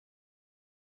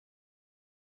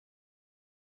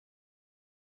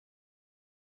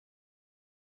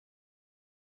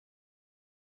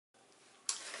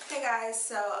Hey guys,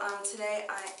 so today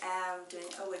I am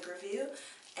doing a wig review,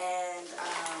 and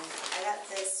I got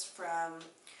this from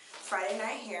Friday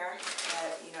Night Hair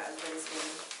that everybody's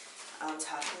been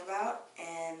talking about,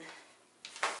 and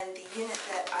the unit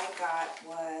that I got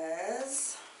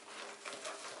was,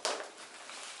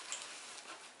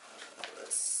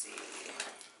 let's see,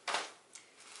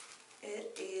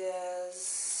 it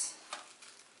is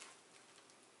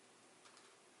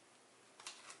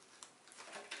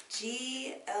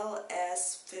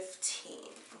GLS 15,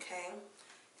 okay?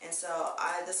 And so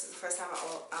this is the first time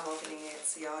I'm opening it,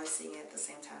 so y'all are seeing it at the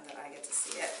same time that I get to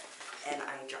see it, and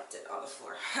I dropped it on the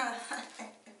floor.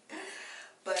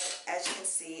 But as you can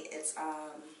see, it's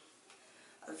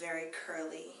a very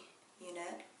curly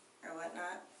unit or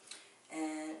whatnot,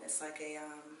 and it's like a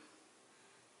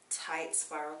tight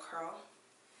spiral curl,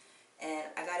 and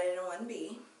I got it in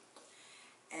 1B.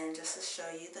 And just to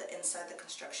show you the inside, the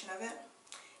construction of it,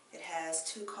 it has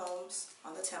 2 combs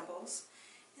on the temples,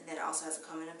 and then it also has a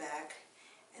comb in the back,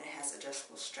 and it has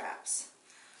adjustable straps.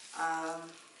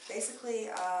 Basically,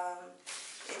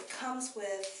 it comes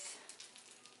with,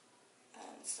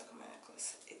 it's stuck on my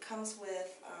necklace. It comes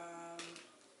with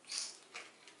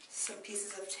some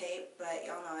pieces of tape, but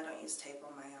y'all know I don't use tape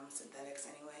on my synthetics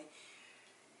anyway.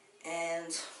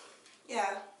 And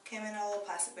yeah, came in a little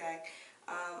plastic bag.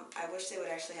 I wish they would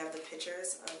actually have the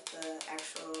pictures of the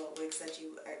actual wigs that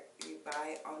you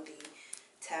buy on the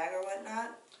tag or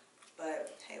whatnot,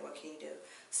 but hey, what can you do?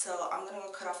 So I'm gonna go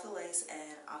cut off the lace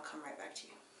and I'll come right back to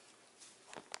you.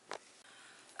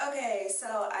 Okay,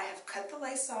 so I have cut the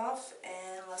lace off,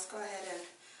 and let's go ahead and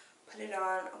put it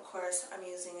on. Of course, I'm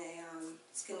using a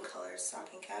skin color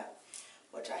stocking cap,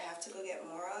 which I have to go get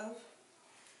more of.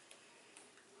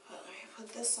 But let me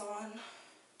put this on.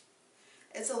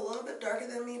 It's a little bit darker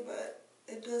than me, but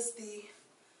it does the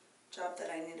job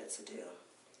that I need it to do.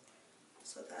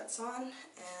 So that's on,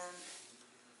 and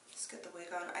let's get the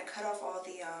wig on. I cut off all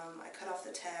the I cut off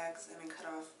the tags, and I cut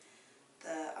off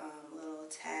the little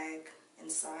tag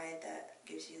inside that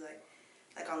gives you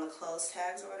like on the clothes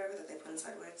tags or whatever that they put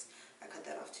inside wigs. I cut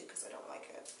that off too because I don't like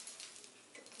it.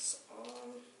 Get this on.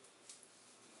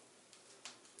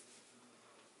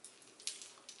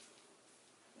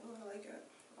 Oh, I like it.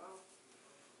 Wow.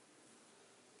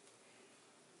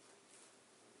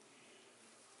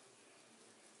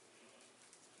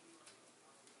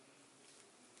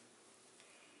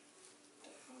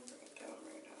 Bring it down,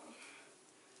 bring it down.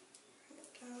 Bring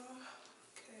it down.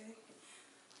 Okay.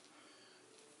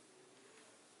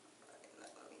 Alright, now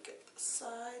let me get the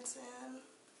sides in.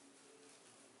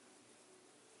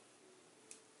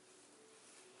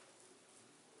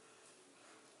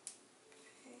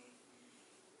 Okay.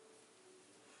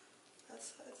 That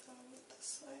side's in, get this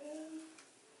side in.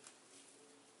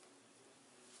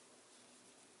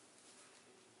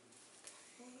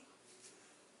 Okay.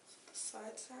 So the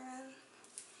sides are in.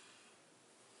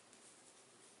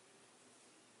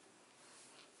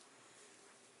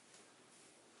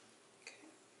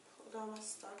 Pull down my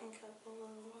stocking cap a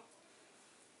little.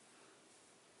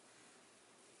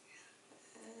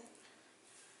 And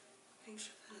make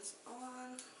sure that it's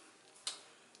on.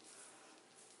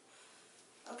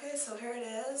 Okay, so here it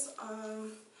is.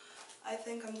 I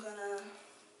think I'm gonna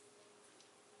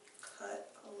cut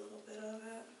a little bit of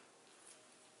it.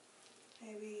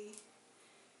 Maybe,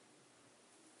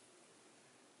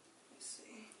 let's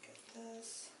see, get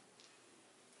this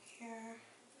here.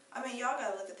 I mean, y'all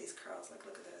gotta look at these curls. Like,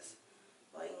 look at this.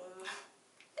 Like,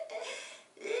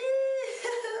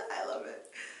 I love it.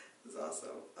 It's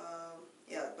awesome.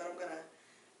 Yeah, but I'm gonna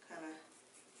kind of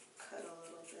cut a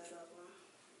little bit of them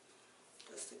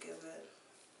just to give it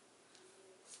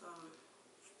some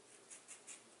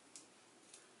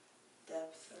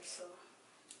depth or so.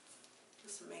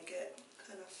 Just to make it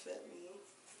kind of fit me.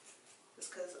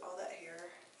 Just because all that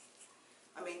hair,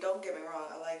 I mean, don't get me wrong,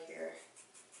 I like hair,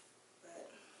 but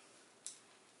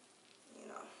you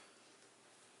know.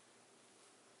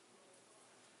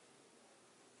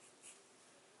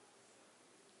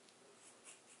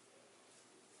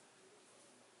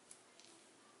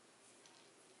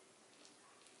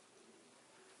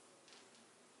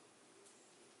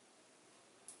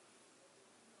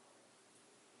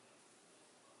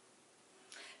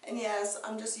 And yes,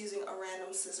 I'm just using a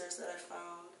random scissors that I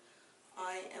found.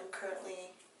 I am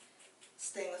currently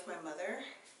staying with my mother,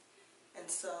 and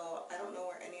so I don't know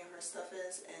where any of her stuff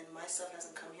is, and my stuff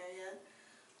hasn't come here yet.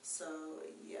 So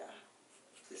yeah,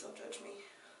 please don't judge me.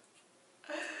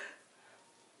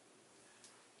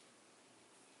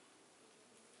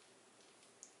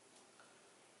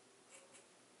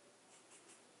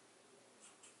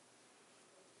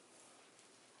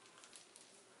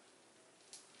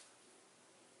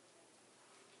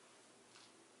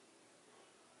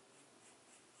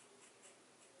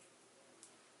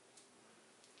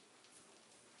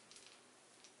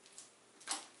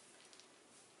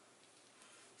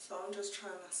 So I'm just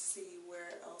trying to see where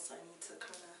else I need to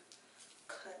kind of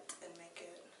cut and make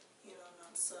it, you know,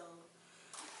 not so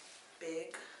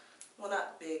big. Well,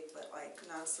 not big, but like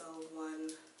not so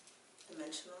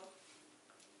one-dimensional.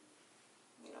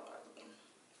 You know what I mean.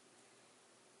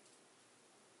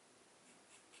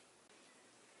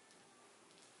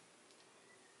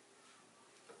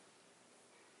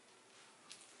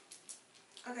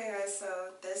 Okay guys, so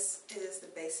this is the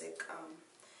basic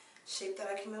shape that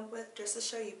I came up with just to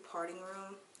show you parting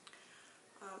room.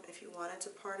 If you wanted to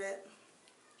part it,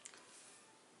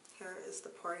 here is the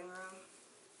parting room.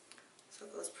 So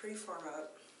it goes pretty far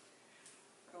up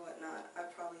or whatnot.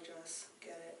 I'd probably just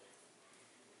get it.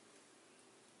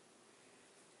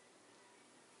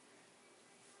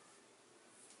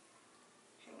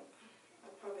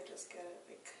 I'll probably just get it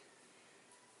like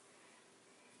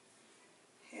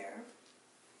here.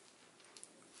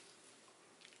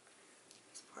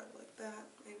 Just part it like that,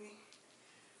 maybe.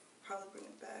 Probably bring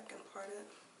it back and part it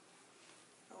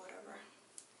or whatever.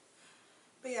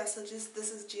 But yeah, so just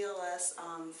this is GLS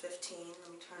 15.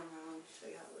 Let me turn around and show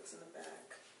you how it looks in the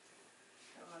back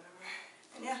or whatever.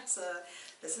 And yeah, so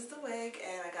this is the wig,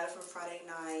 and I got it from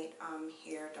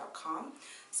FridayNightHair.com.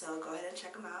 So go ahead and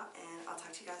check them out, and I'll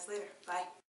talk to you guys later. Bye.